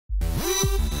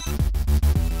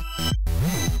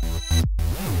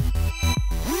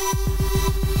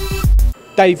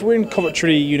Dave, we're in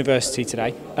Coventry University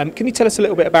today. Can you tell us a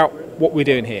little bit about what we're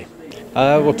doing here?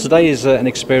 Well, today is an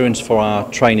experience for our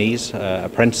trainees,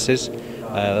 apprentices.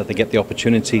 They get the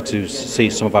opportunity to see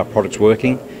some of our products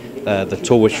working. The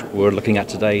tool which we're looking at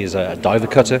today is a diver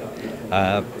cutter.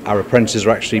 Our apprentices are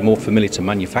actually more familiar to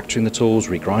manufacturing the tools,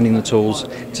 regrinding the tools.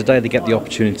 Today they get the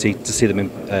opportunity to see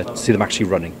them actually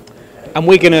running. And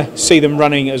we're going to see them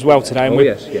running as well today. And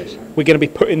yes. We're going to be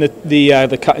putting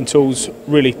the cutting tools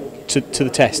really to the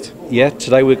test. Yeah,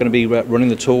 today we're going to be running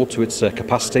the tool to its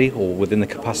capacity, or within the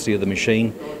capacity of the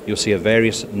machine. You'll see a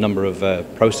various number of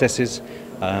processes,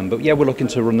 but yeah, we're looking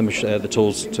to run the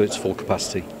tools to its full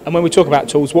capacity. And when we talk about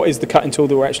tools, what is the cutting tool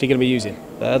that we're actually going to be using?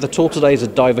 The tool today is a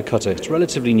diver cutter. It's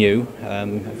relatively new,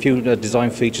 a few design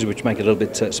features which make it a little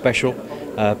bit special,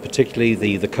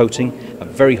 particularly the coating, a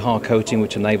very hard coating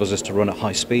which enables us to run at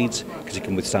high speeds because it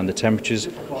can withstand the temperatures,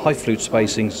 high flute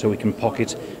spacing so we can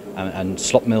pocket and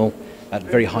slot mill at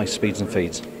very high speeds and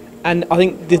feeds. And I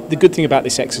think the good thing about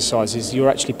this exercise is you're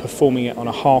actually performing it on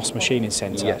a Haas machining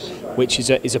centre, yes, which is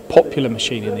a popular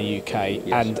machine in the UK,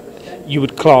 yes. And you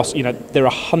would class, there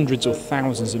are hundreds or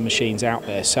thousands of machines out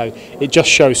there, so it just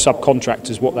shows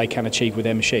subcontractors what they can achieve with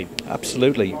their machine.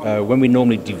 Absolutely. When we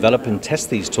normally develop and test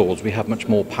these tools, we have much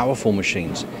more powerful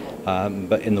machines,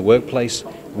 but in the workplace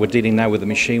we're dealing now with a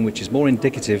machine which is more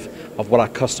indicative of what our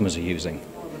customers are using.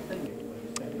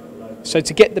 So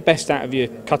to get the best out of your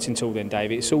cutting tool then,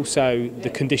 Dave, it's also the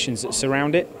conditions that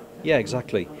surround it? Yeah,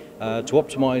 exactly. To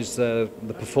optimise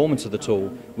the performance of the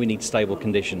tool, we need stable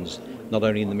conditions, not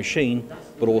only in the machine,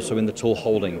 but also in the tool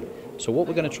holding. So what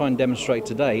we're going to try and demonstrate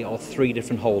today are 3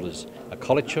 different holders: a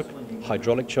collet chuck,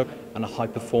 hydraulic chuck, and a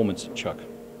high-performance chuck.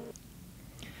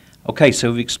 Okay, so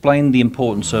we've explained the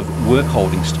importance of work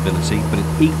holding stability, but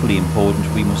it's equally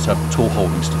important we must have tool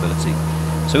holding stability.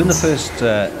 So in the first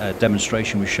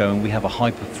demonstration we're showing, we have a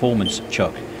high performance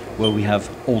chuck where we have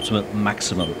ultimate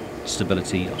maximum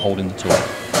stability holding the tool.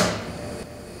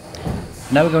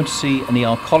 Now we're going to see an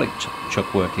ER collet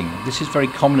chuck working. This is very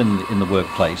common in the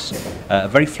workplace, a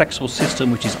very flexible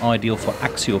system which is ideal for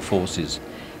axial forces.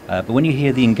 But when you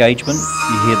hear the engagement,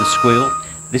 you hear the squeal,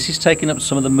 this is taking up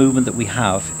some of the movement that we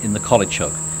have in the collet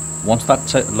chuck. Once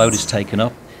that load is taken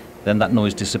up, then that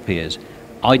noise disappears.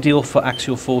 Ideal for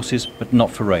axial forces, but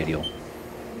not for radial.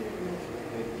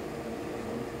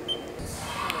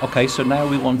 Okay, so now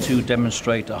we want to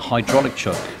demonstrate a hydraulic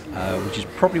chuck, which is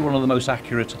probably one of the most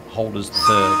accurate holders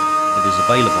that is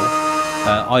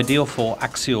available. Ideal for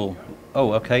axial.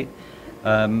 Oh, okay.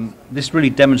 This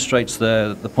really demonstrates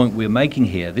the point we're making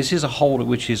here. This is a holder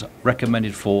which is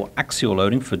recommended for axial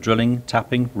loading, for drilling,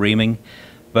 tapping, reaming,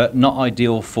 but not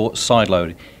ideal for side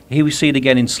loading. Here we see it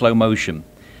again in slow motion.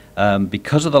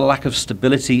 Because of the lack of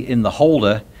stability in the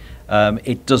holder,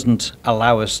 it doesn't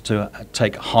allow us to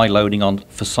take high loading on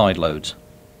for side loads.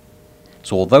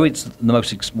 So although it's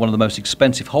one of the most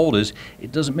expensive holders,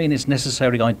 it doesn't mean it's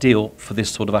necessarily ideal for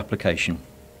this sort of application.